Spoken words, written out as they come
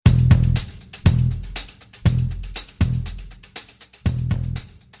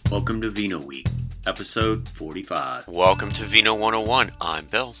Welcome to Vino Week, episode 45. Welcome to Vino 101. I'm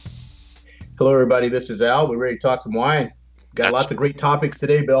Bill. Hello, everybody. This is Al. We're ready to talk some wine. Got lots of great topics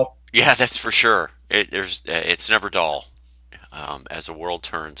today, Bill. Yeah, that's for sure. It's never dull as the world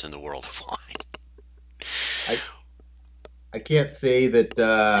turns in the world of wine. I can't say that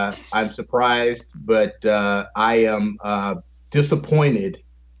I'm surprised, but I am disappointed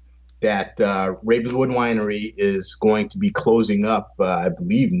that Ravenswood Winery is going to be closing up, I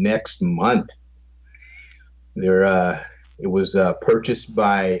believe, next month. It was purchased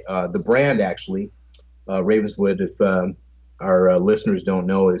by the brand, actually. Ravenswood, if our listeners don't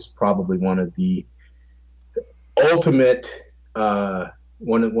know, is probably one of the ultimate,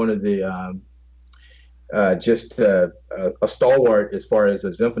 one of the just a stalwart as far as a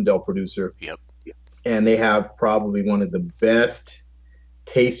Zinfandel producer. Yep. And they have probably one of the best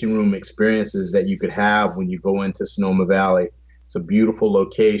tasting room experiences that you could have when you go into Sonoma Valley. It's a beautiful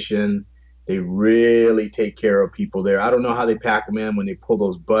location. They really take care of people there. I don't know how they pack them in when they pull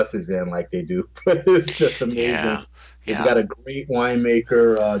those buses in like they do, but it's just amazing. Yeah. They've got a great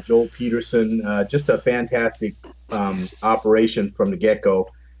winemaker, Joel Peterson, just a fantastic operation from the get-go.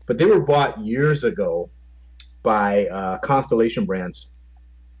 But they were bought years ago by Constellation Brands.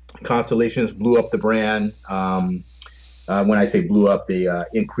 Constellations blew up the brand. When I say blew up, they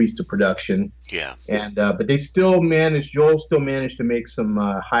increased the production. Yeah. And but they still managed. Joel still managed to make some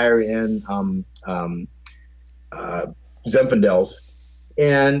higher end Zinfandels,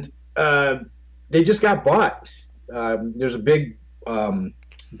 and they just got bought. There's a big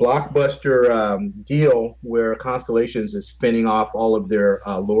blockbuster deal where Constellations is spinning off all of their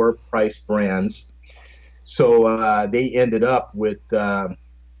lower price brands. So they ended up with the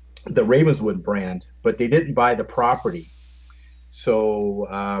Ravenswood brand, but they didn't buy the property. So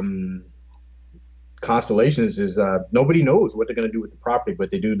Constellations is nobody knows what they're going to do with the property, but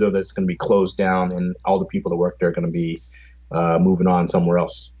they do know that it's going to be closed down, and all the people that work there are going to be moving on somewhere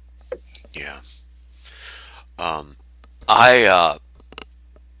else. Yeah.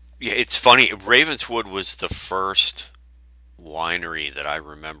 It's funny. Ravenswood was the first winery that I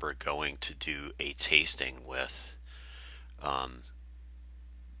remember going to do a tasting with.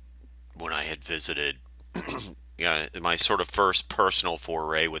 When I had visited, my sort of first personal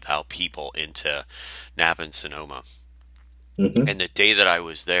foray without people into Napa and Sonoma. Mm-hmm. And the day that I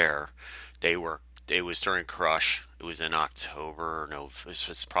was there, it was during Crush. It was in October. No, it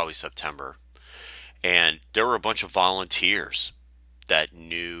was probably September. And there were a bunch of volunteers that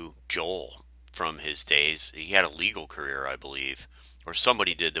knew Joel from his days. He had a legal career, I believe, or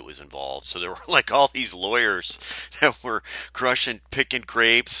somebody did that was involved. So there were like all these lawyers that were picking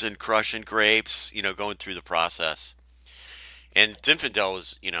grapes and crushing grapes, going through the process. And Zinfandel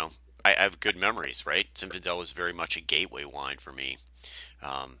was, I have good memories, right? Zinfandel was very much a gateway wine for me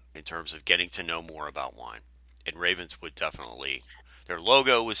in terms of getting to know more about wine. And Ravenswood definitely, their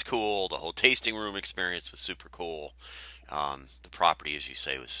logo was cool. The whole tasting room experience was super cool. The property, as you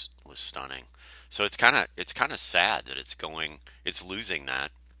say, was stunning. So it's kind of sad that it's losing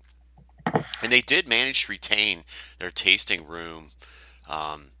that. And they did manage to retain their tasting room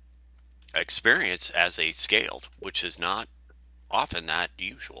experience as a scaled, which is not often that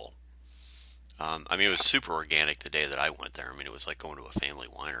usual. It was super organic the day that I went there. It was like going to a family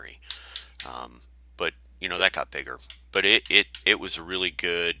winery. But that got bigger. But it was a really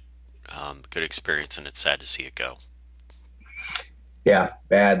good experience, and it's sad to see it go. Yeah,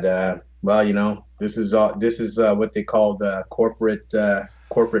 bad. Well, this is what they call the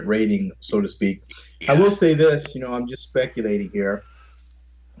corporate rating, so to speak. Yeah. I will say this, I'm just speculating here,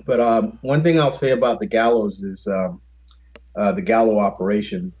 but one thing I'll say about the Gallos is the Gallo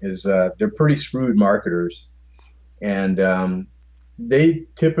operation is they're pretty shrewd marketers, and they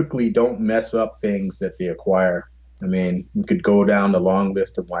typically don't mess up things that they acquire. You could go down the long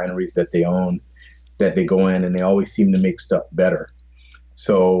list of wineries that they own, that they go in, and they always seem to make stuff better.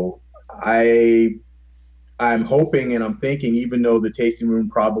 So I'm hoping and I'm thinking, even though the tasting room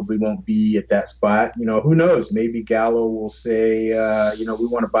probably won't be at that spot, who knows? Maybe Gallo will say, we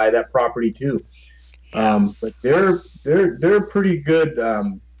want to buy that property too. But they're pretty good.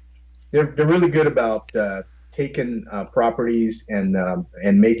 They're really good about taking properties and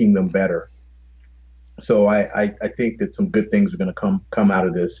making them better. So I think that some good things are going to come out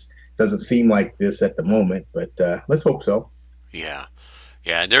of this. Doesn't seem like this at the moment, but let's hope so. Yeah.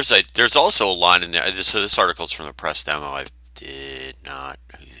 Yeah, and there's also a line in there. So this article's from the press demo. I did not.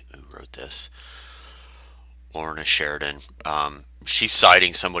 Who wrote this? Lorna Sheridan. She's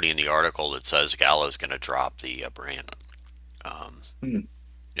citing somebody in the article that says Gallo's going to drop the brand.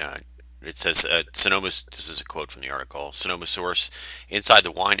 Yeah, It says, Sonoma, this is a quote from the article, Sonoma source, inside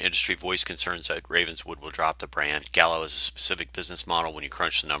the wine industry voice concerns that Ravenswood will drop the brand. Gallo is a specific business model. When you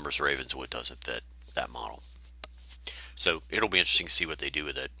crunch the numbers, Ravenswood doesn't fit that model. So it'll be interesting to see what they do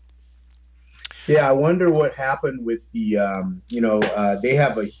with it. Yeah, I wonder what happened with the, they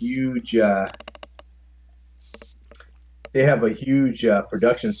have a huge,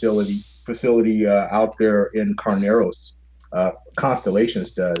 production facility out there in Carneros.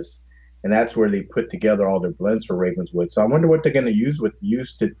 Constellations does, and that's where they put together all their blends for Ravenswood. So I wonder what they're going to use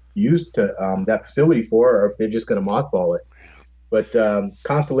that facility for, or if they're just going to mothball it. But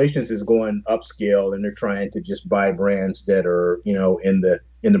Constellations is going upscale, and they're trying to just buy brands that are,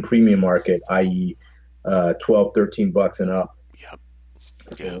 in the premium market, i.e., $12-13 and up. Yep.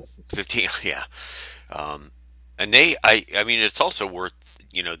 Yeah. 15. Yeah. And I mean, it's also worth,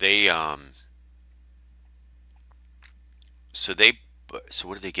 so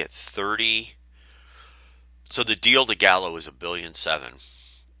what did they get? 30. So the deal to Gallo is $1.7 billion,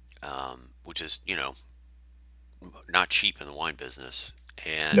 which is, not cheap in the wine business.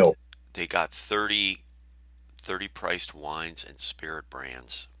 And No. they got 30 priced wines and spirit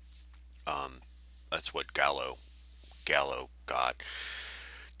brands. That's what Gallo got.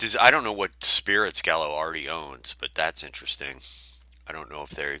 I don't know what spirits Gallo already owns, but that's interesting. I don't know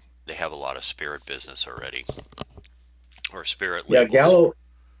if they have a lot of spirit business already, or spirit labels.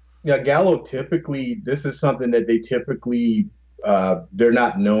 Gallo typically, this is something that they typically, they're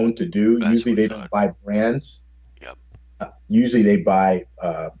not known to do. That's Usually they don't buy brands. Yep. Usually they buy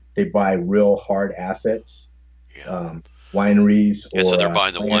real hard assets. Yeah. Wineries. Yeah, so they're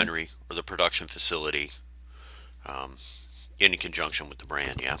buying the winery or the production facility, in conjunction with the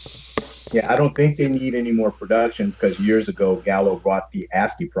brand. Yeah. Yeah, I don't think they need any more production, because years ago Gallo bought the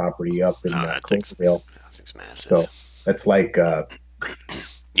Asti property up in Cloverdale. That thing's massive. So that's like,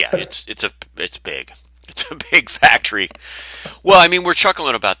 yeah, it's big. It's a big factory. Well, I mean, we're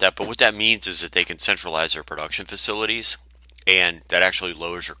chuckling about that, but what that means is that they can centralize their production facilities, and that actually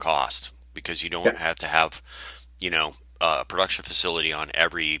lowers your cost, because you don't have to have, a production facility on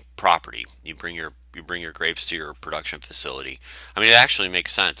every property. You bring your grapes to your production facility. I mean, it actually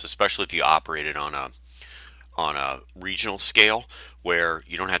makes sense, especially if you operate it on a regional scale, where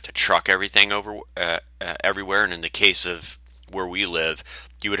you don't have to truck everything over everywhere. And in the case of where we live,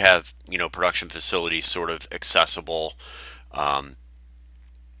 you would have production facilities sort of accessible,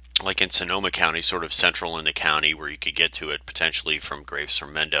 like in Sonoma County, sort of central in the county, where you could get to it potentially from grapes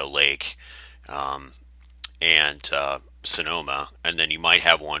from Mendo Lake, and Sonoma, and then you might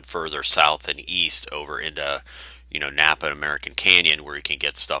have one further south and east over into Napa and American Canyon, where you can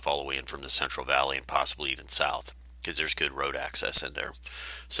get stuff all the way in from the Central Valley and possibly even south, because there's good road access in there.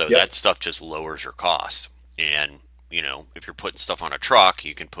 So that stuff just lowers your cost. And if you're putting stuff on a truck,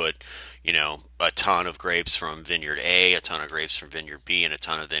 you can put a ton of grapes from Vineyard A, a ton of grapes from Vineyard B, and a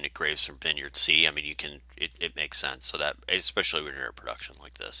ton of grapes from Vineyard C. I mean, it makes sense. So that, especially when you're in production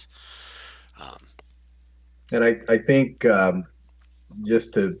like this. And I think,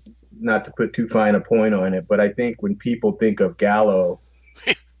 just to not to put too fine a point on it, but I think when people think of Gallo,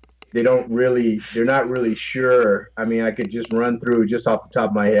 they're not really sure. I mean, I could just run through, just off the top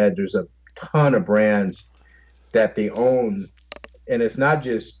of my head, there's a ton of brands that they own, and it's not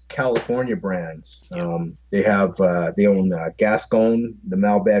just California brands. They own Gascon, the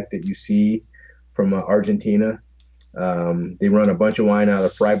Malbec that you see from Argentina. They run a bunch of wine out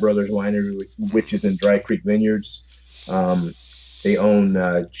of Fry Brothers Winery, which is in Dry Creek Vineyards. They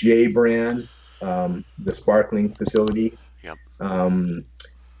own J Brand, the sparkling facility. Yep.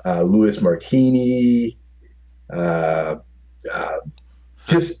 Louis Martini. They're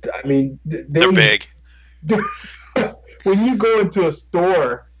big. When you go into a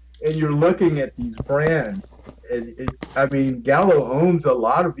store and you're looking at these brands, Gallo owns a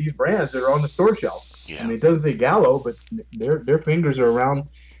lot of these brands that are on the store shelf. Yeah. I mean, it doesn't say Gallo, but their fingers are around.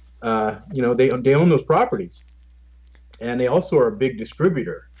 They own those properties, and they also are a big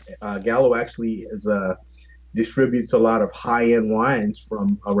distributor. Gallo actually distributes a lot of high-end wines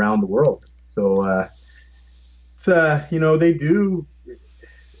from around the world. So, they do.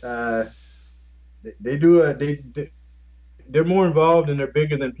 They're more involved, and they're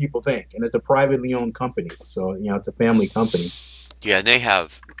bigger than people think. And it's a privately owned company, so it's a family company. Yeah, and they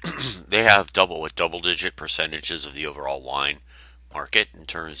have double-digit percentages of the overall wine market in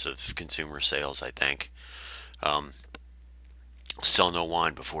terms of consumer sales, I think. Sell no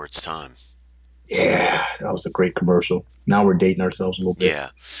wine before it's time. Yeah, that was a great commercial. Now we're dating ourselves a little bit. Yeah,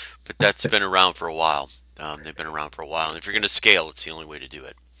 but that's been around for a while. They've been around for a while, and if you're going to scale, it's the only way to do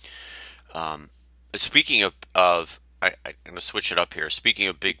it. Speaking of I'm going to switch it up here. Speaking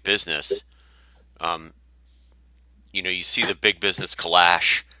of big business, um, you see the big business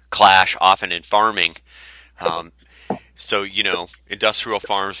clash often in farming. Um, so, industrial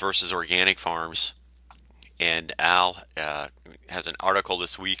farms versus organic farms. And Al has an article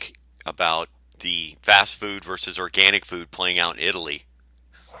this week about the fast food versus organic food playing out in Italy.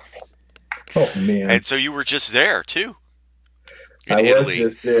 Oh man! And so you were just there too, in I Italy.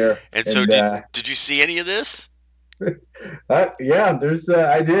 was just there. And so did you see any of this? Yeah,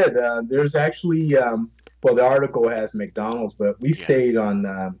 I did. There's actually, well, the article has McDonald's, but we stayed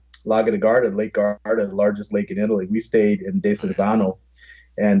on Lago di Garda, Lake Garda, the largest lake in Italy. We stayed in Desenzano,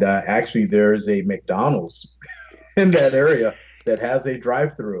 and actually, there's a McDonald's in that area that has a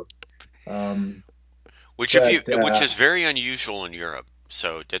drive-through. Which is very unusual in Europe.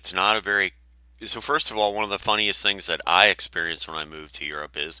 So it's not a very. So first of all, one of the funniest things that I experienced when I moved to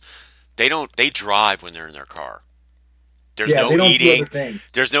Europe is they drive when they're in their car. There's no eating.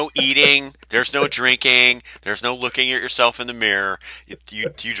 There's no eating. There's no drinking. There's no looking at yourself in the mirror.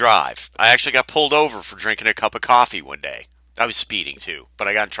 You drive. I actually got pulled over for drinking a cup of coffee one day. I was speeding too, but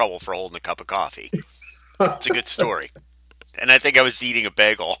I got in trouble for holding a cup of coffee. It's a good story. And I think I was eating a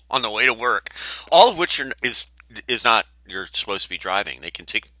bagel on the way to work. All of which is not you're supposed to be driving. They can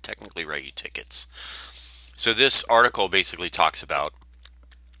technically write you tickets. So this article basically talks about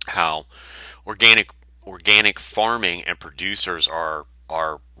how organic farming and producers are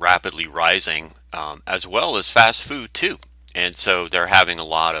rapidly rising, as well as fast food too. And so they're having a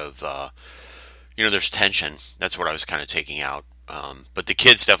lot of, there's tension. That's what I was kind of taking out. But the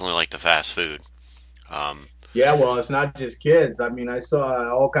kids definitely like the fast food. Yeah, well, it's not just kids. I mean, I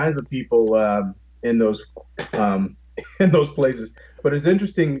saw all kinds of people in those places. But it's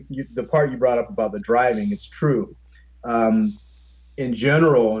interesting, the part you brought up about the driving. It's true. In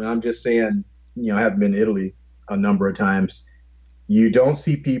general, and I'm just saying, I have been to Italy a number of times. You don't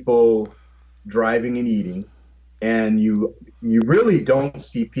see people driving and eating, and you really don't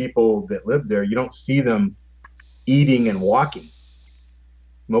see people that live there. You don't see them eating and walking.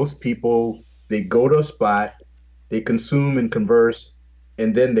 Most people, they go to a spot, they consume and converse,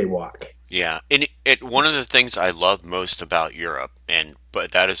 and then they walk. Yeah, and one of the things I love most about Europe,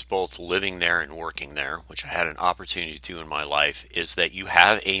 but that is both living there and working there, which I had an opportunity to do in my life, is that you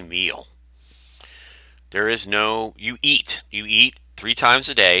have a meal. There is you eat 3 times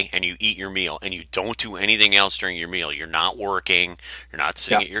a day, and you eat your meal, and you don't do anything else during your meal. You're not working, you're not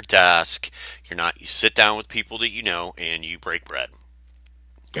sitting at your desk, you sit down with people that you know, and you break bread.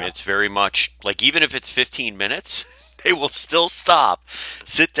 And it's very much like, even if it's 15 minutes, they will still stop,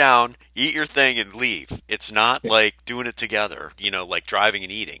 sit down, eat your thing, and leave. It's not like doing it together, like driving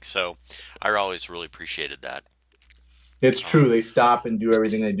and eating. So I always really appreciated that. It's true. They stop and do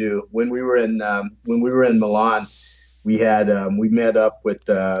everything they do. When we were in Milan, we met up with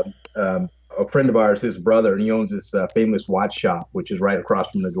a friend of ours, his brother, and he owns this famous watch shop, which is right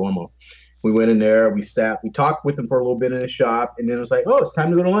across from the Duomo. We went in there, we talked with him for a little bit in his shop, and then it was like, oh, it's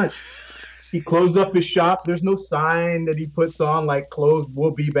time to go to lunch. He closed up his shop. There's no sign that he puts on like closed, we'll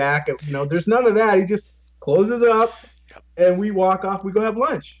be back. There's none of that. He just closes up, and we walk off. We go have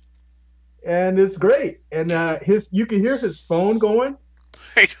lunch, and it's great. And you can hear his phone going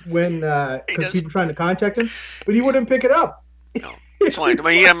when because people trying to contact him, but he wouldn't pick it up. No, it's like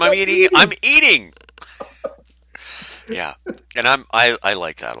I'm eating. Yeah, and I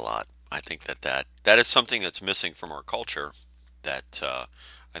like that a lot. I think that is something that's missing from our culture that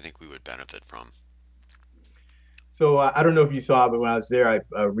I think we would benefit from. So I don't know if you saw, but when I was there,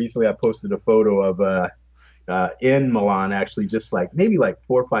 recently I posted a photo of in Milan, actually, just like maybe like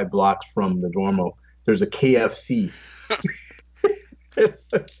 4 or 5 blocks from the Duomo. There's a KFC.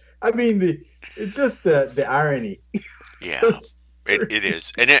 I mean, the irony. Yeah, it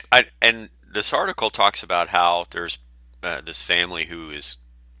is, and this article talks about how there's this family who is,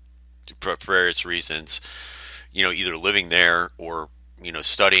 for various reasons, either living there or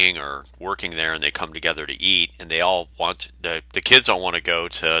studying or working there, and they come together to eat, and they all want the kids all want to go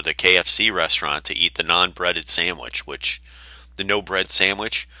to the KFC restaurant to eat the non-breaded sandwich, the no bread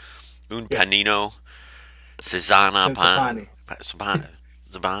sandwich, un panino, zabane.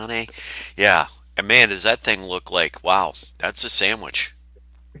 Yeah, and man, does that thing look like, wow, that's a sandwich.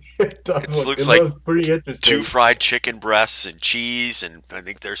 It does. It looks like pretty interesting. 2 fried chicken breasts and cheese, and I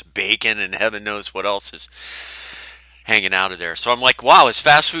think there's bacon, and heaven knows what else is hanging out of there. So I'm like, wow, is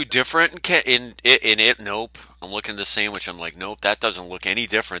fast food different in it? Nope. I'm looking at the sandwich. I'm like, nope, that doesn't look any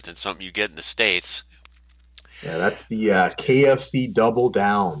different than something you get in the States. Yeah, that's the KFC Double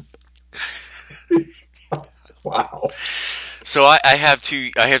Down. Wow. So I have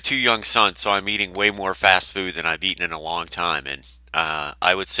two young sons, so I'm eating way more fast food than I've eaten in a long time, and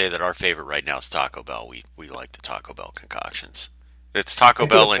I would say that our favorite right now is Taco Bell. We like the Taco Bell concoctions. It's Taco I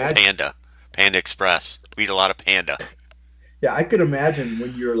could Bell and imagine. Panda Express. We eat a lot of Panda. Yeah, I could imagine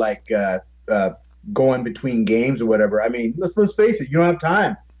when you're like going between games or whatever. I mean, let's face it, you don't have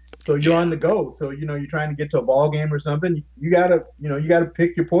time, so you're Yeah, on the go. So you're trying to get to a ball game or something. You gotta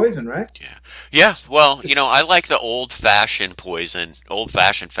pick your poison, right? yeah, yeah. Well, I like the old-fashioned poison,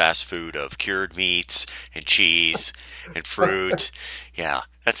 old-fashioned fast food of cured meats and cheese and fruit. Yeah,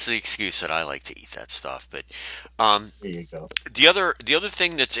 that's the excuse that I like to eat that stuff. But um, There you go. the other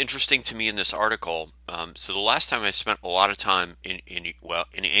thing that's interesting to me in this article, so the last time I spent a lot of time in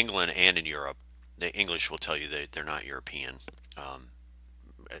England and in Europe, the English will tell you they're not European. Um,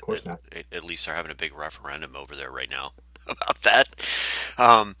 Of at, course not. at least they're having a big referendum over there right now about that.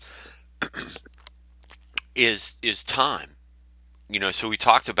 Um, is time. So we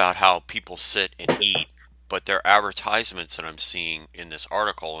talked about how people sit and eat, but their advertisements that I'm seeing in this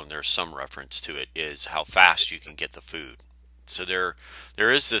article, and there's some reference to it, is how fast you can get the food. So there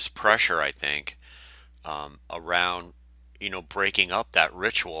is this pressure, I think, around breaking up that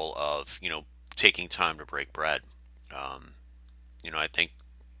ritual of taking time to break bread. Um, I think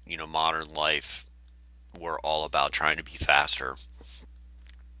modern life, we're all about trying to be faster,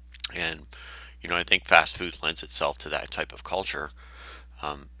 and I think fast food lends itself to that type of culture.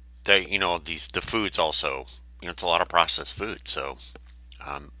 Um, the foods also, it's a lot of processed food. So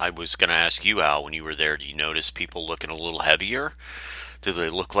I was going to ask you, Al, when you were there, do you notice people looking a little heavier? Do they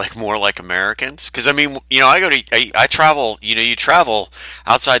look like more like Americans? Because I mean, I travel. You travel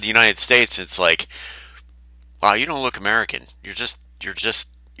outside the United States. It's like, wow, you don't look American.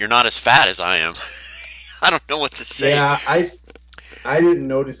 You're not as fat as I am. I don't know what to say. Yeah, I didn't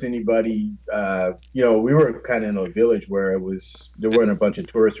notice anybody. We were kind of in a village where there weren't a bunch of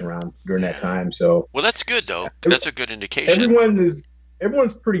tourists around during that Yeah. time. So Well, that's good though. ev- That's a good indication.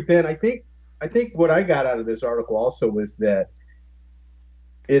 everyone's pretty thin. I think what I got out of this article also was that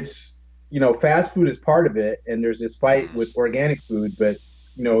it's fast food is part of it, and there's this fight with organic food. But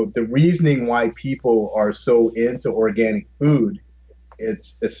the reasoning why people are so into organic food,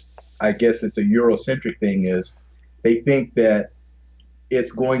 it's I guess it's a Eurocentric thing, is they think that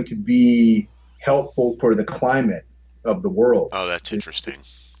it's going to be helpful for the climate of the world. Oh, that's interesting.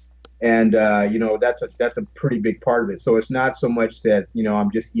 And that's a pretty big part of it. So it's not so much that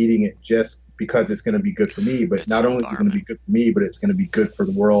I'm just eating it just because it's going to be good for me, but It's not the only is it going to environment. be good for me, but it's going to be good for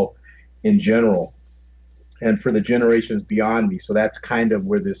the world in general and for the generations beyond me. So that's kind of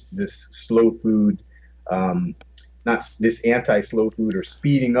where this slow food, um, not this anti-slow food or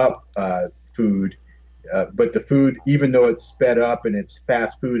speeding up food, but the food, even though it's sped up and it's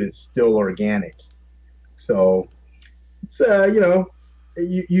fast food, is still organic. So it's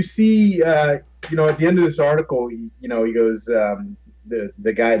you see at the end of this article, he goes,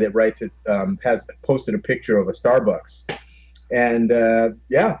 the guy that writes it has posted a picture of a Starbucks, and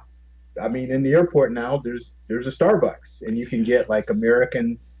yeah, I mean, in the airport now, there's a Starbucks, and you can get like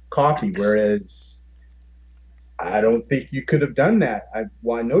American coffee, whereas I don't think you could have done that. I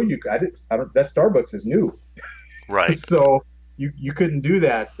know you. I don't. That Starbucks is new, Right. so you couldn't do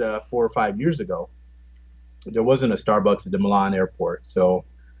that 4 or 5 years ago. There wasn't a Starbucks at the Milan airport, so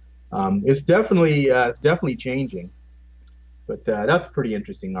it's definitely changing. But that's a pretty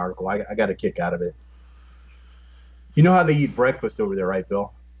interesting article. I got a kick out of it. You know how they eat breakfast over there, right,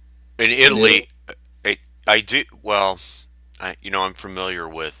 Bill? In In Italy. Italy, I do. Well, I'm familiar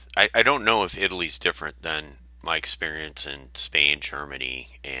with. I don't know if Italy's different than my experience in Spain, Germany,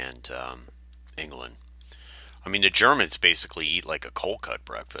 and England. I mean, the Germans basically eat like a cold cut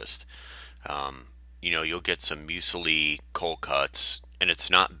breakfast. Um, you'll get some muesli cold cuts, and it's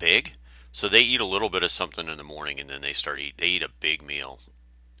not big, so they eat a little bit of something in the morning, and then they eat a big meal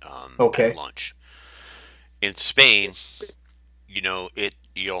at Okay. lunch. In Spain,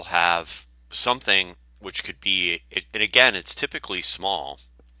 you'll have something which could be, and again, it's typically small,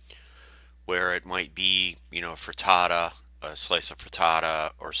 where it might be, frittata, a slice of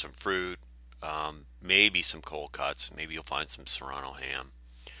frittata, or some fruit, maybe some cold cuts, maybe you'll find some serrano ham.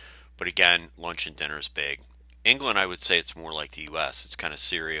 But again, lunch and dinner is big. England, I would say it's more like the U.S. It's kind of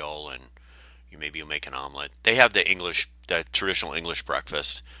cereal, and you'll make an omelet. They have the traditional English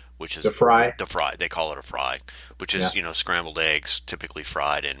breakfast, which The is fry. the fry. They call it a fry, which Yeah. is scrambled eggs, typically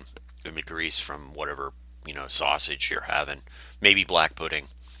fried in the grease from whatever sausage you're having. Maybe black pudding.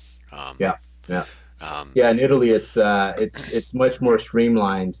 Um, Yeah. Yeah. um, Yeah. In Italy, it's much more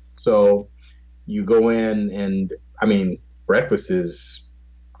streamlined. So you go in, and I mean, breakfast is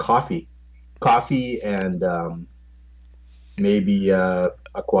coffee, coffee, and maybe a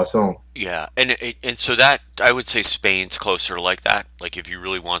croissant. Yeah, and so that I would say Spain's closer like that. Like if you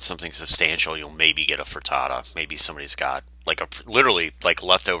really want something substantial, you'll maybe get a frittata. Maybe somebody's got like a literally like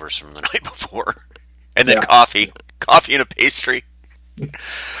leftovers from the night before, and then Yeah. coffee and a pastry.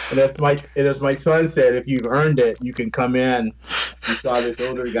 And as my son said, if you've earned it, you can come in. We saw this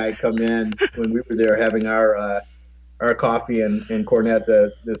older guy come in when we were there having our coffee and cornet.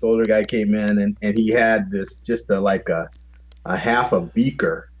 This older guy came in and he had this just a half a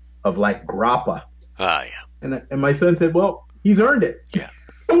beaker of like grappa. Ah, yeah, And my son said, "Well, he's earned it." yeah,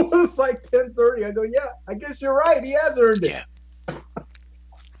 It was like 10:30. I go, "Yeah, I guess you're right. He has earned it." yeah,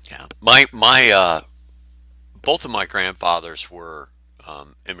 yeah. My both of my grandfathers were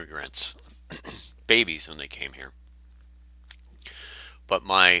immigrants, babies when they came here. But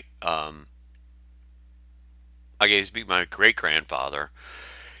I guess be my great grandfather.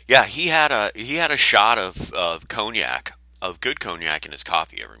 Yeah, he had a shot of cognac, of good cognac in his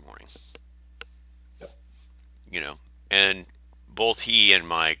coffee every morning. You know, and both he and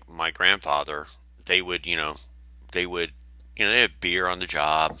my grandfather, they would they would they had beer on the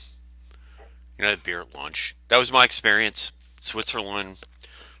job. They had beer at lunch. That was my experience. Switzerland,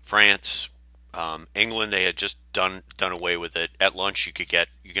 France, England, they had just done away with it. At lunch, you can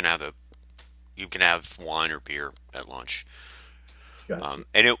have wine or beer at lunch, Gotcha.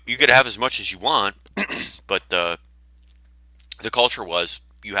 you could have as much as you want, but the culture was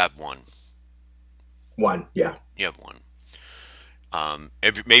you have one. One, yeah, You have one.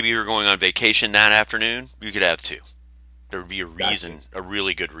 If maybe you're going on vacation that afternoon, you could have two. There would be a gotcha. reason, a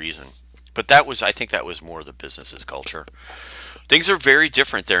really good reason. But that was, I think, that was more the business's culture. Things are very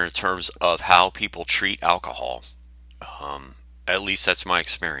different there in terms of how people treat alcohol. Um, at least that's my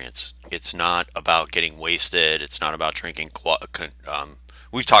experience. It's not about getting wasted. It's not about drinking.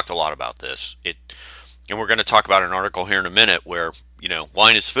 We've talked a lot about this. And we're going to talk about an article here in a minute where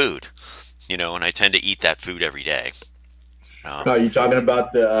wine is food. And I tend to eat that food every day. Are Um, you talking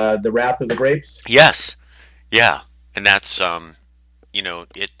about the Wrath of the Grapes? yes, yeah, and that's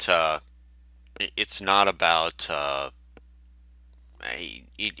it's not about.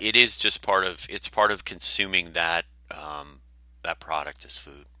 It is just part of. It's part of consuming that product as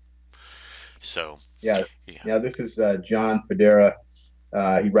food. So Yeah, yeah, yeah. This is John Federa.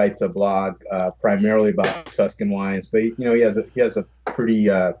 He writes a blog primarily about Tuscan wines, but he has a pretty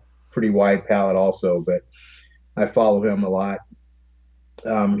wide palette also. But I follow him a lot.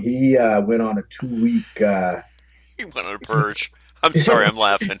 He went on a 2 week. you went on a purge. I'm sorry, I'm he,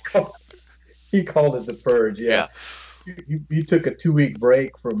 laughing. called, he called it the purge. Yeah, Yeah, he took a 2 week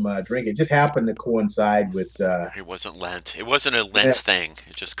break from drinking. It just happened to coincide with. it wasn't Lent. It wasn't a Lent Yeah, thing.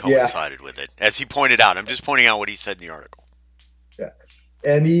 It just yeah, coincided with it, as he pointed out. I'm just pointing out what he said in the article. yeah.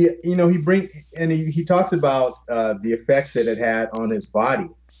 And he talks about the effect that it had on his body,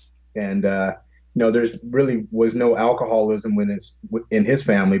 and there's really was no alcoholism in his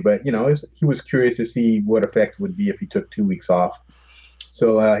family, but he was curious to see what effects would be if he took 2 weeks off.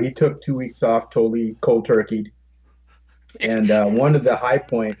 So he took 2 weeks off, totally cold turkeyed. And one of the high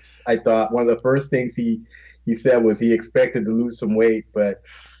points, I thought, one of the first things he said was he expected to lose some weight, but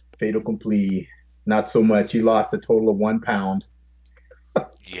fait accompli, not so much. He lost a total of 1 pound.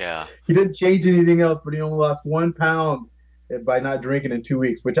 Yeah, He didn't change anything else, but he only lost 1 pound by not drinking in 2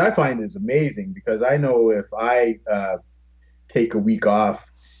 weeks, which I find is amazing because I know if I take a week off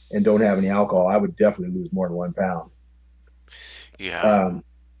and don't have any alcohol, I would definitely lose more than 1 pound. yeah. Um,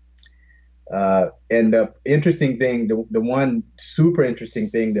 and the interesting thing, the one super interesting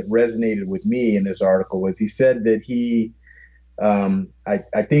thing that resonated with me in this article was he said that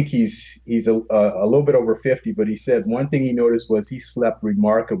I think he's a little bit over 50, but he said one thing he noticed was he slept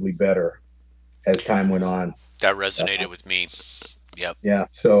remarkably better as time went on. That Uh, resonated with me. Yep. yeah.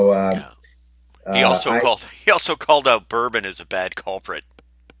 So Yeah. He also called out bourbon as a bad culprit.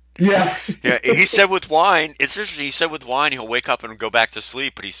 yeah, Yeah, he said with wine, it's interesting. He said with wine he'll wake up and go back to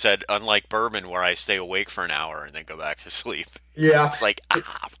sleep, but he said unlike bourbon where I stay awake for an hour and then go back to sleep. yeah, It's like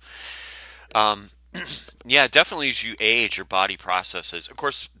um, yeah, definitely as you age, your body processes. Of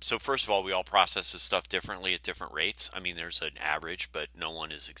course, so first of all, we all process this stuff differently at different rates. I mean, there's an average, but no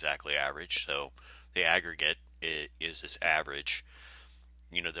one is exactly average. So the aggregate is this average.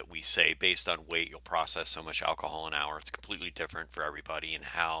 That we say based on weight, you'll process so much alcohol an hour. It's completely different for everybody, and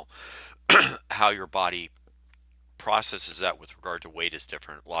how your body processes that with regard to weight is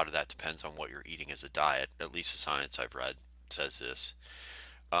different. A lot of that depends on what you're eating as a diet. At least the science I've read says this.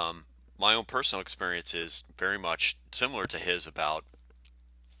 Um, my own personal experience is very much similar to his, about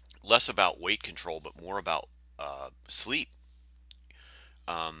less about weight control, but more about sleep.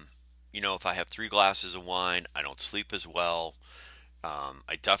 Um, if I have 3 glasses of wine, I don't sleep as well.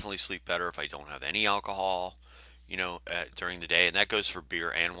 I definitely sleep better if I don't have any alcohol, during the day, and that goes for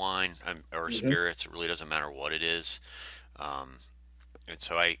beer and wine, or Hmm. spirits. It really doesn't matter what it is. Um, and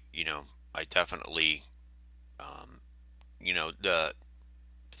so I definitely, um,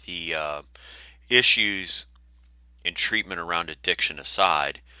 the issues in treatment around addiction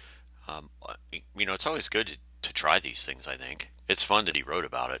aside, it's always good to try these things. I think it's fun that he wrote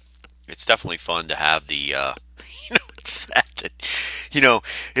about it. It's definitely fun to have the, it's sad that,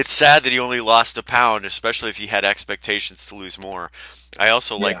 it's sad that he only lost a pound, especially if he had expectations to lose more. I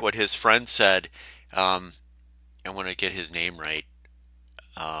also like Yeah. what his friend said. Um, I want to get his name right.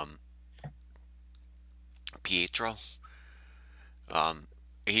 Um, Pietro. Um,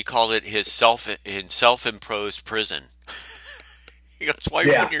 he called it his self-imposed prison. He goes, "Why are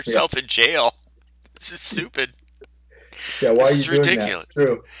you Yeah. putting Yeah. yourself in jail? This is stupid. Yeah. Why This are you is doing that? ridiculous." It's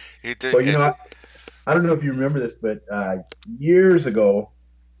true. He did, Well, I don't know if you remember this, but years ago,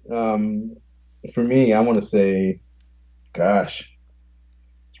 um, for me, I want to say, gosh,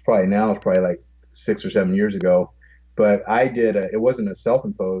 it's probably like 6 or 7 years ago. But it wasn't a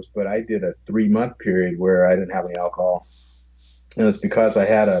self-imposed, but I did a 3 month period where I didn't have any alcohol. And it's because I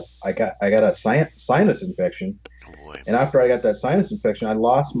got a sinus infection. oh boy, And after I got that sinus infection, I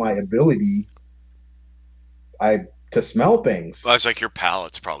lost my ability I to smell things. I was like, your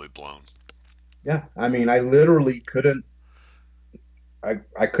palate's probably blown. Yeah. I mean, I literally couldn't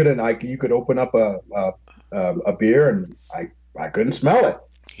I couldn't you could open up a beer and I couldn't smell it.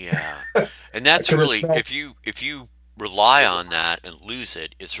 Yeah, and I that's couldn't really smell. if you rely on that and lose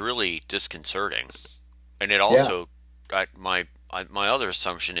it, it's really disconcerting. And it Yeah. also, my other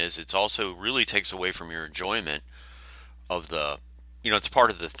assumption is it's also really takes away from your enjoyment of the, it's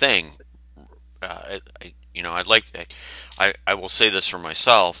part of the thing. I'd like, I will say this for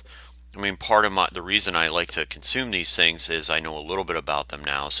myself. I mean, part of the reason I like to consume these things is I know a little bit about them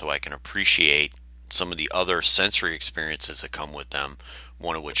now, so I can appreciate some of the other sensory experiences that come with them.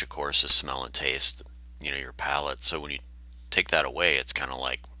 One of which, of course, is smell and taste. Your palate. So when you take that away, it's kind of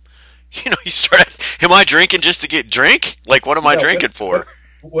like, you start. Am I drinking just to get drink? Like, what am I Yeah. drinking for?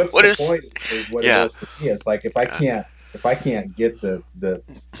 What's What the is? point is what it Yeah, was for me. It's like yeah. if I can't get the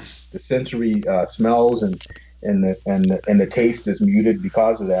sensory smells and the taste is muted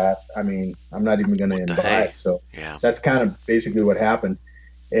because of that. I mean, I'm not even going to What the imbibe. hey? So Yeah, that's kind of basically what happened.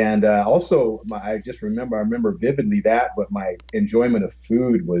 And I remember vividly that, but my enjoyment of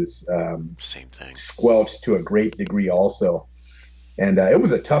food was same thing. squelched to a great degree also. And it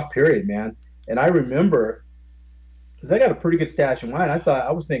was a tough period, man. And I remember because I got a pretty good stash of wine.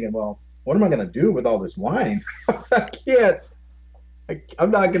 I was thinking, well, what am I going to do with all this wine? I can't.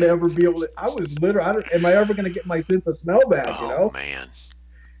 I'm not going to ever be able to. I was literally. Am I ever going to get my sense of smell back? You Oh know, man.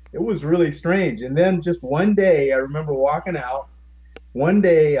 it was really strange. And then just one day, I remember walking out. One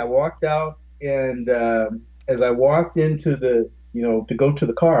day, I walked out, and as I walked into to go to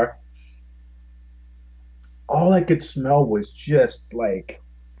the car, all I could smell was just like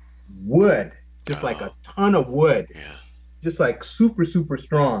wood, just like a Oh ton of wood, yeah. just like super, super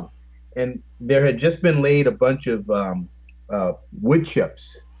strong. And there had just been laid a bunch of wood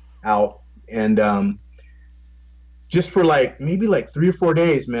chips out. And just for like maybe like 3 or 4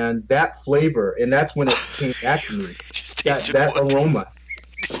 days, man, that flavor, and that's when it came back to me. Just That tasted that wood. aroma.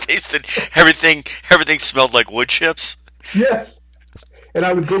 Just tasted everything. Everything smelled like wood chips. Yes. And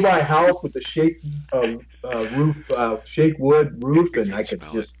I would go by a house with a shake wood roof, You and can I could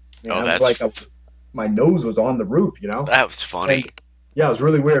smell it. just, Oh, man, it was like my nose was on the roof. that was funny. And yeah, it was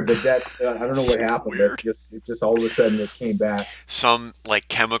really weird. But I don't know what So happened, but weird. it just all of a sudden it came back. Some like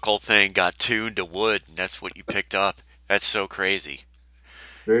chemical thing got tuned to wood, and that's what you picked up. That's so crazy.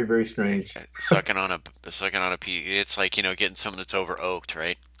 Very, very strange. Sucking on a pea. It's like getting something that's over oaked,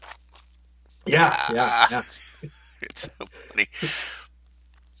 right? Yeah, yeah, Ah, yeah. it's so funny.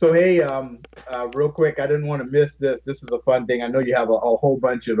 So hey, real quick, I didn't want to miss this. This is a fun thing. I know you have a whole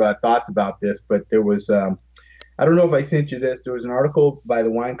bunch of thoughts about this, but there was I don't know if I sent you this. There was an article by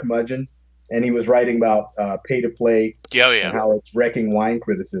the Wine Curmudgeon, and he was writing about pay to play Yeah, oh, and yeah, how it's wrecking wine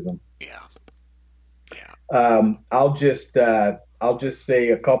criticism. yeah, yeah. I'll just say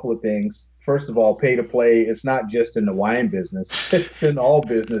a couple of things. First of all, pay to play. It's not just in the wine business. It's in all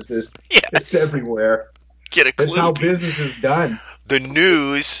businesses. It's Yes. everywhere. Get a It's clue. how business is done. The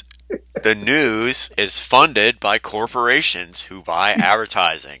news, the news is funded by corporations who buy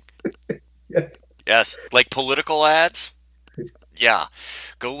advertising. Yes. Yes, like political ads. Yeah,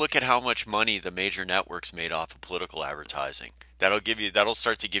 go look at how much money the major networks made off of political advertising. That'll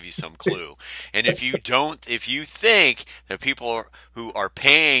start to give you some clue. And if you think that people who are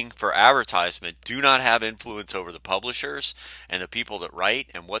paying for advertisement do not have influence over the publishers and the people that write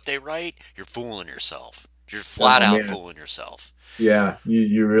and what they write, you're fooling yourself. You're flat out fooling yourself. Yeah,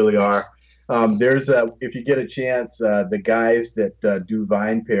 you really are. If you get a chance, the guys that do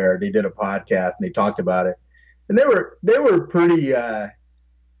VinePair, they did a podcast and they talked about it, and they were pretty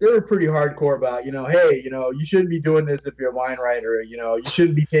hardcore about, hey, you shouldn't be doing this if you're a wine writer, you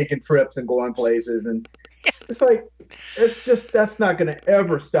shouldn't be taking trips and going places, and it's like that's not going to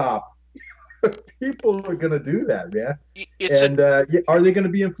ever stop. People are going to do that, man. Are they going to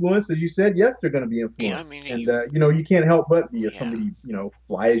be influenced? As you said, yes, they're going to be influenced. Yeah, I mean, you can't help but be if somebody,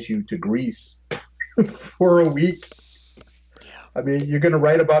 flies you to Greece for a week. Yeah. I mean, you're going to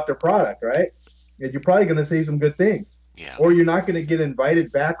write about their product, right? And you're probably going to say some good things. Yeah. Or you're not going to get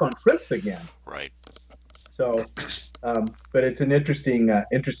invited back on trips again. Right. So, but it's an interesting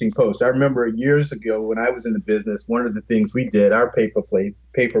post. I remember years ago when I was in the business, one of the things we did, our paper play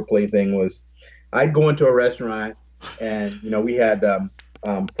thing was, I'd go into a restaurant and, we had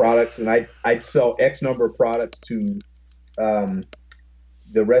products, and I'd sell X number of products to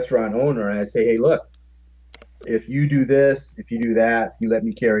the restaurant owner, and I'd say, hey, look, if you do this, if you do that, if you let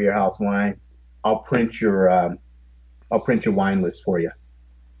me carry your house wine, I'll print your wine list for you.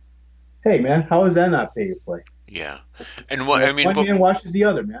 Hey, man, how is that not pay to play? Yeah, and one hand washes the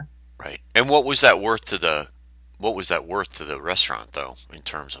other, man. Right. And what was that worth to the restaurant, though, in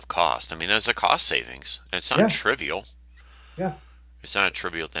terms of cost? I mean, there's a cost savings. It's not trivial. Yeah. It's not a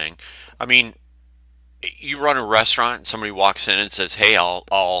trivial thing. I mean, you run a restaurant and somebody walks in and says, "Hey,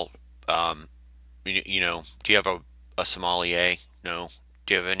 I'll do you have a sommelier? No.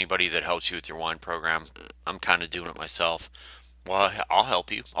 Do you have anybody that helps you with your wine program? I'm kind of doing it myself. Well, I'll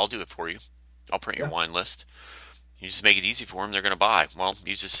help you. I'll do it for you. I'll print your wine list. You just make it easy for them. They're going to buy. Well,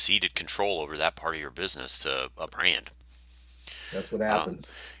 you just ceded control over that part of your business to a brand. That's what happens.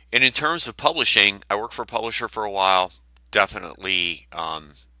 And in terms of publishing, I worked for a publisher for a while. Definitely,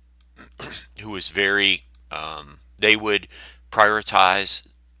 who was very. They would prioritize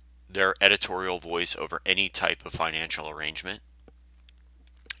their editorial voice over any type of financial arrangement,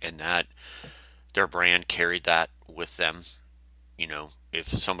 and that their brand carried that with them.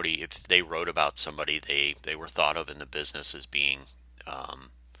 If they wrote about somebody, they were thought of in the business as being,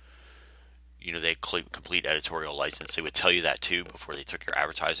 they complete editorial license. They would tell you that too before they took your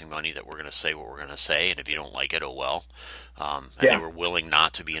advertising money, that we're going to say what we're going to say, and if you don't like it, oh well. They were willing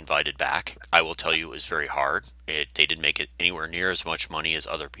not to be invited back. I will tell you, it was very hard. They didn't make it anywhere near as much money as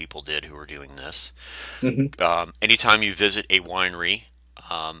other people did who were doing this. Mm-hmm. Anytime you visit a winery,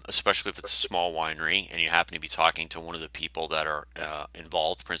 especially if it's a small winery and you happen to be talking to one of the people that are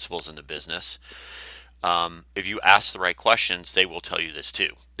involved, principals in the business, if you ask the right questions, they will tell you this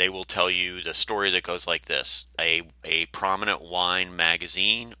too. They will tell you the story that goes like this. A prominent wine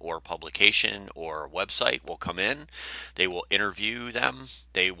magazine or publication or website will come in. They will interview them.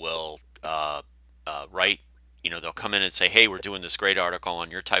 They will write, they'll come in and say, hey, we're doing this great article on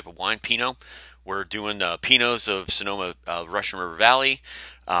your type of wine, Pinot. We're doing the Pinots of Sonoma, Russian River Valley.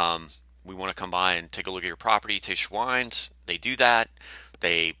 We want to come by and take a look at your property, taste your wines. They do that.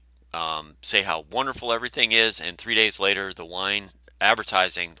 They say how wonderful everything is, and 3 days later, the wine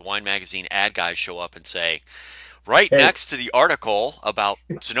magazine ad guys show up and say, next to the article about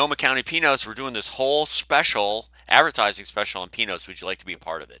Sonoma County Pinots, we're doing this whole advertising special on Pinots. Would you like to be a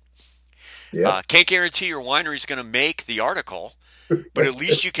part of it? Yeah. Can't guarantee your winery is going to make the article, but at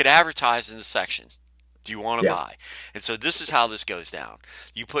least you could advertise in the section. Do you want to buy? And so this is how this goes down.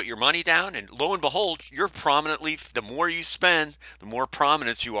 You put your money down, and lo and behold, you're prominently, the more you spend, the more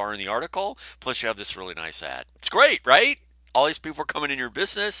prominence you are in the article, plus you have this really nice ad. It's great, right? All these people are coming in your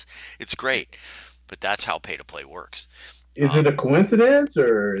business. It's great. But that's how pay-to-play works. Is it a coincidence,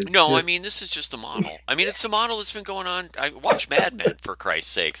 or no? I mean, this is just a model. I mean, it's a model that's been going on. I watch Mad Men, for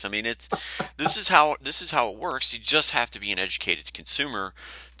Christ's sakes. I mean, this is how it works. You just have to be an educated consumer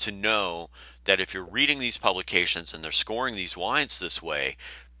to know that if you're reading these publications and they're scoring these wines this way,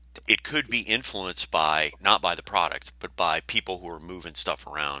 it could be influenced by, not by the product, but by people who are moving stuff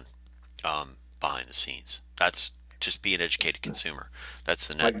around behind the scenes. That's just be an educated consumer. That's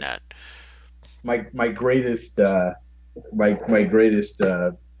the net. My greatest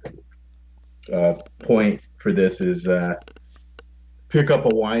point for this is pick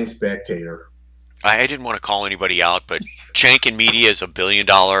up a Wine Spectator. I didn't want to call anybody out, but Chankin Media is $1 billion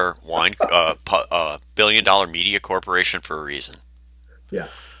 $1 billion media corporation for a reason. Yeah,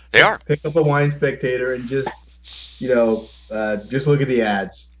 they are. Pick up a Wine Spectator and just look at the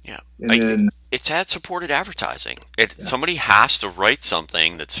ads. Yeah, and then it's ad-supported advertising. Yeah. Somebody has to write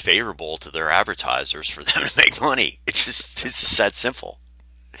something that's favorable to their advertisers for them to make money. It's just that simple.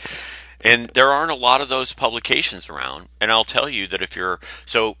 And there aren't a lot of those publications around. And I'll tell you that if you're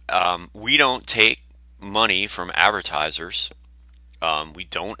we don't take money from advertisers. We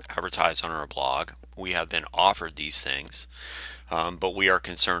don't advertise on our blog. We have been offered these things, but we are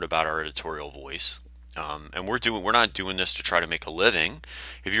concerned about our editorial voice. And we're not doing this to try to make a living.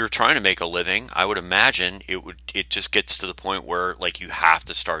 If you're trying to make a living, I would imagine it just gets to the point where like you have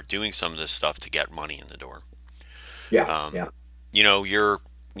to start doing some of this stuff to get money in the door. Yeah. Um, Yeah.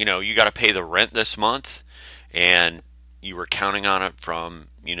 you got to pay the rent this month, and you were counting on it from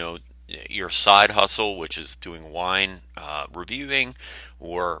your side hustle, which is doing wine reviewing,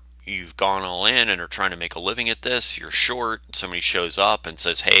 or you've gone all in and are trying to make a living at this. You're short. Somebody shows up and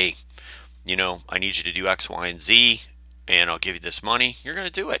says, "Hey, I need you to do X, Y, and Z, and I'll give you this money." You're going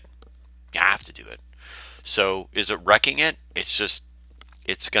to do it. You have to do it. So, is it wrecking it?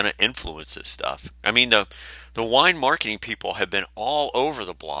 It's going to influence this stuff. I mean, the wine marketing people have been all over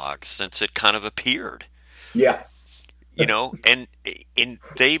the blogs since it kind of appeared. Yeah. And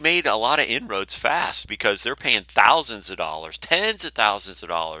they made a lot of inroads fast because they're paying thousands of dollars, tens of thousands of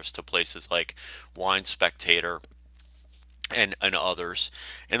dollars to places like Wine Spectator and others.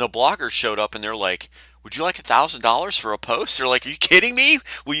 And the bloggers showed up and they're like, "Would you like $1,000 for a post?" They're like, "Are you kidding me?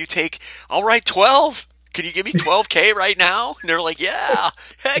 I'll write 12. Can you give me 12K right now?" And they're like, "Yeah,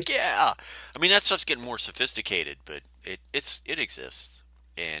 heck yeah." I mean, that stuff's getting more sophisticated, but it exists.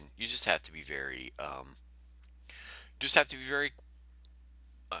 And you just have to be very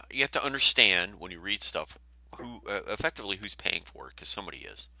you have to understand when you read stuff effectively who's paying for it, because somebody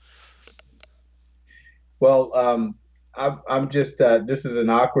is. Well, I'm just this is an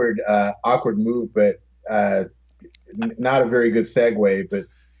awkward move, but not a very good segue. But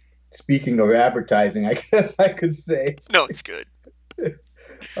speaking of advertising, I guess I could say No, it's good.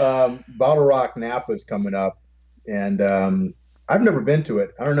 Bottle Rock Napa is coming up, and I've never been to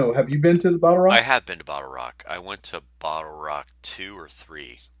it. I don't know. Have you been to the Bottle I Rock? have been to Bottle Rock. I went to Bottle Rock 2 or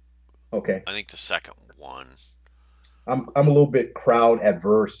 3. Okay, I think the second one. I'm a little bit crowd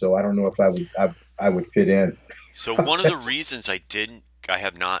adverse, so I don't know if I would fit in. So one of the reasons I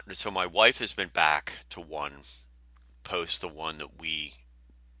have not. So my wife has been back to one post, the one that we.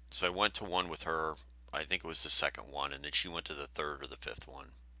 So I went to one with her. I think it was the second one, and then she went to the third or the fifth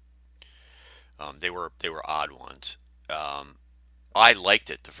one. They were odd ones. Um, I liked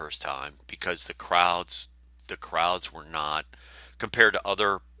it the first time because the crowds were not, compared to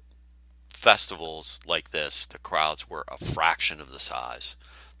other festivals like this, the crowds were a fraction of the size.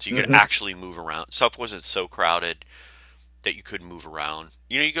 So you could Hmm. actually move around. Stuff wasn't so crowded that you couldn't move around.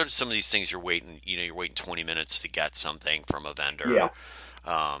 You go to some of these things, you're waiting 20 minutes to get something from a vendor. Yeah,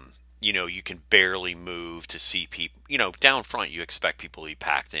 You can barely move to see people. Down front, you expect people to be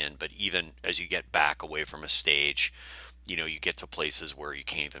packed in, but even as you get back away from a stage, you get to places where you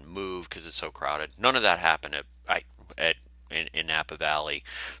can't even move because it's so crowded. None of that happened in Napa Valley.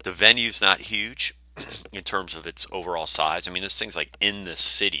 The venue's not huge in terms of its overall size. I mean, this thing's like in the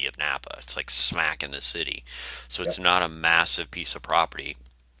city of Napa. It's like smack in the city, so yeah, it's not a massive piece of property.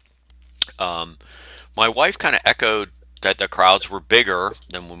 Um, my wife kind of echoed that the crowds were bigger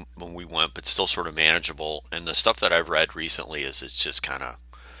than when we went, but still sort of manageable. And the stuff that I've read recently is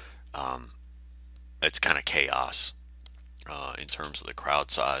um, it's kind of chaos in terms of the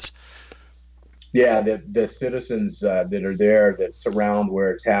crowd size. yeah. The citizens that are there that surround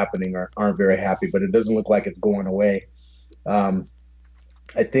where it's happening aren't very happy, but it doesn't look like it's going away. Um,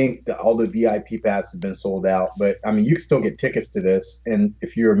 I think all the VIP passes have been sold out, but I mean, you can still get tickets to this. And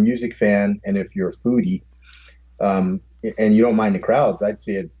if you're a music fan and if you're a foodie, um, and you don't mind the crowds, I'd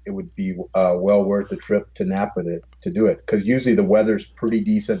say it would be well worth the trip to Napa to do it because usually the weather's pretty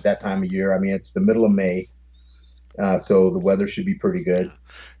decent that time of year. I mean, it's the middle of May, so the weather should be pretty good,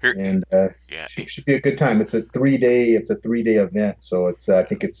 Here, and yeah, should be a good time. It's a 3 day event, so it's I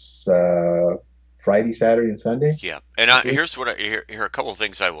think it's Friday, Saturday, and Sunday. yeah. And here are a couple of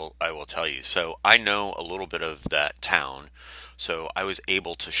things I will tell you. So I know a little bit of that town. So I was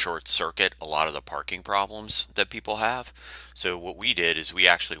able to short circuit a lot of the parking problems that people have. So what we did is we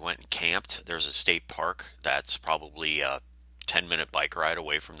actually went and camped. There's a state park that's probably a 10-minute bike ride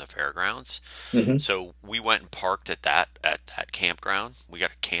away from the fairgrounds. Hmm. So we went and parked at that campground. We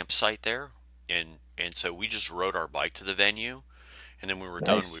got a campsite there, and so we just rode our bike to the venue, and then when we were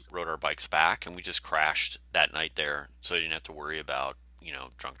done, we Nice. rode our bikes back, and we just crashed that night there, so you didn't have to worry about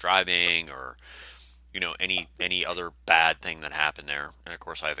drunk driving or any other bad thing that happened there. And of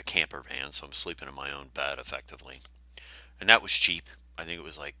course, I have a camper van, so I'm sleeping in my own bed effectively, and that was cheap. I think it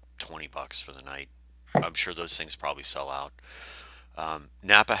was like $20 for the night. I'm sure those things probably sell out.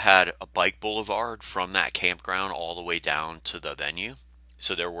 Napa had a bike boulevard from that campground all the way down to the venue.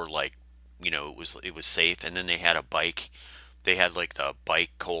 So there were like, it was safe. And then they had they had like the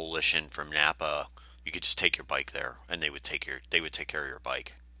bike coalition from Napa. You could just take your bike there and they would take care of your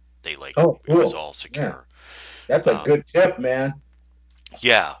bike. Oh, cool. It was all secure. Yeah. That's a good tip, man.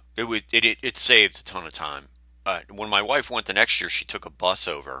 Yeah, it saved a ton of time. When my wife went the next year, she took a bus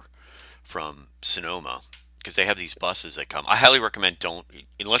over from Sonoma because they have these buses that come. I highly recommend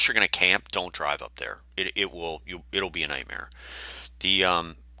unless you're going to camp, don't drive up there. It'll be a nightmare.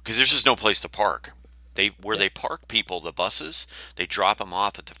 Because there's just no place to park. They park people, the buses, they drop them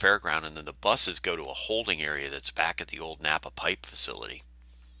off at the fairground, and then the buses go to a holding area that's back at the old Napa Pipe facility.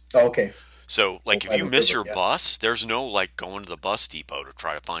 Okay. So, like, if you miss your bus, there's no, like, going to the bus depot to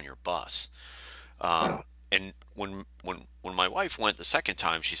try to find your bus. And when my wife went the second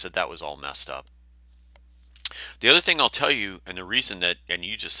time, she said that was all messed up. The other thing I'll tell you, and the reason and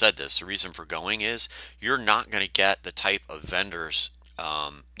you just said this, the reason for going is you're not going to get the type of vendors.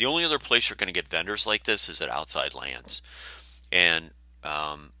 The only other place you're going to get vendors like this is at Outside Lands. And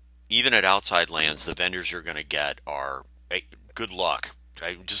even at Outside Lands, the vendors you're going to get are, good luck.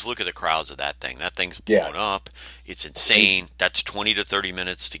 Just look at the crowds of that thing. That thing's blown up. It's insane. That's 20 to 30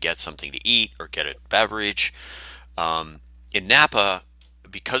 minutes to get something to eat or get a beverage. In Napa,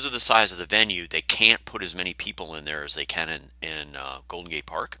 because of the size of the venue, they can't put as many people in there as they can in Golden Gate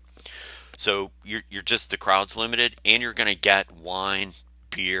Park. So you're just, the crowd's limited, and you're going to get wine,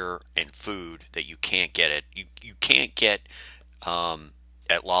 beer, and food that you can't get you can't get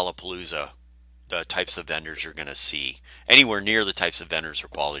at Lollapalooza. The types of vendors you're going to see anywhere near the types of vendors or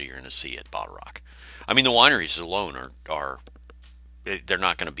quality you're going to see at Bottle Rock. I mean, the wineries alone they're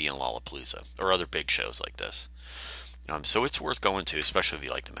not going to be in Lollapalooza or other big shows like this. So it's worth going to, especially if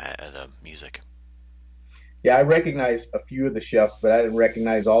you like the music. Yeah, I recognize a few of the chefs, but I didn't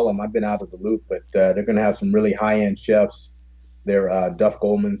recognize all of them. I've been out of the loop, but they're going to have some really high-end chefs. Duff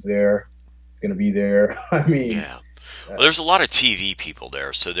Goldman's there. It's going to be there. I mean, yeah. Well, there's a lot of TV people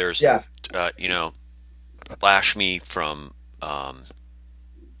there. So there's, Lashmi from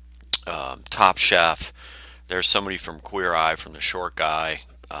Top Chef. There's somebody from Queer Eye, from The Short Guy.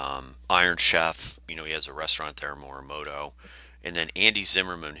 Iron Chef, he has a restaurant there, Morimoto. And then Andy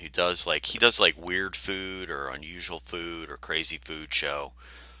Zimmerman, who does weird food or unusual food or crazy food show.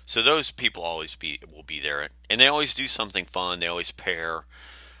 So those people will be there. And they always do something fun. They always pair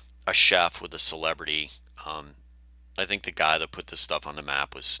a chef with a celebrity. I think the guy that put this stuff on the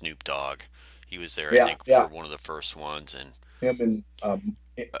map was Snoop Dogg. He was there, I think, for one of the first ones. And him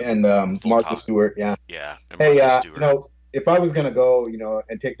and Martha Stewart, Yeah. And Martha Stewart. If I was going to go,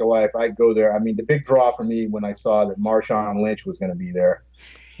 and take the wife, I'd go there. I mean, the big draw for me when I saw that Marshawn Lynch was going to be there.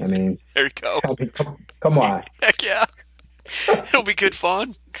 I mean, there you go. Come on. Heck yeah. It'll be good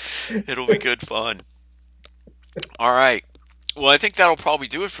fun. It'll be good fun. All right. Well, I think that'll probably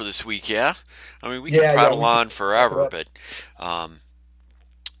do it for this week, yeah? I mean, we can prattle on forever, but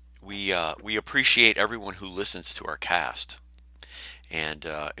we appreciate everyone who listens to our cast. And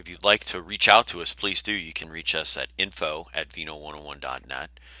if you'd like to reach out to us, please do. You can reach us at info@vino101.net.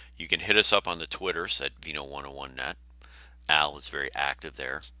 You can hit us up on the Twitters at Vino101net. Al is very active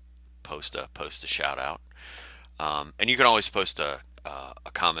there. Post a shout out. And you can always post a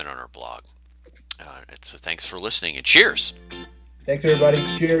comment on our blog. So thanks for listening, and cheers. Thanks, everybody.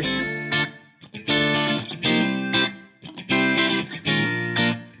 Cheers.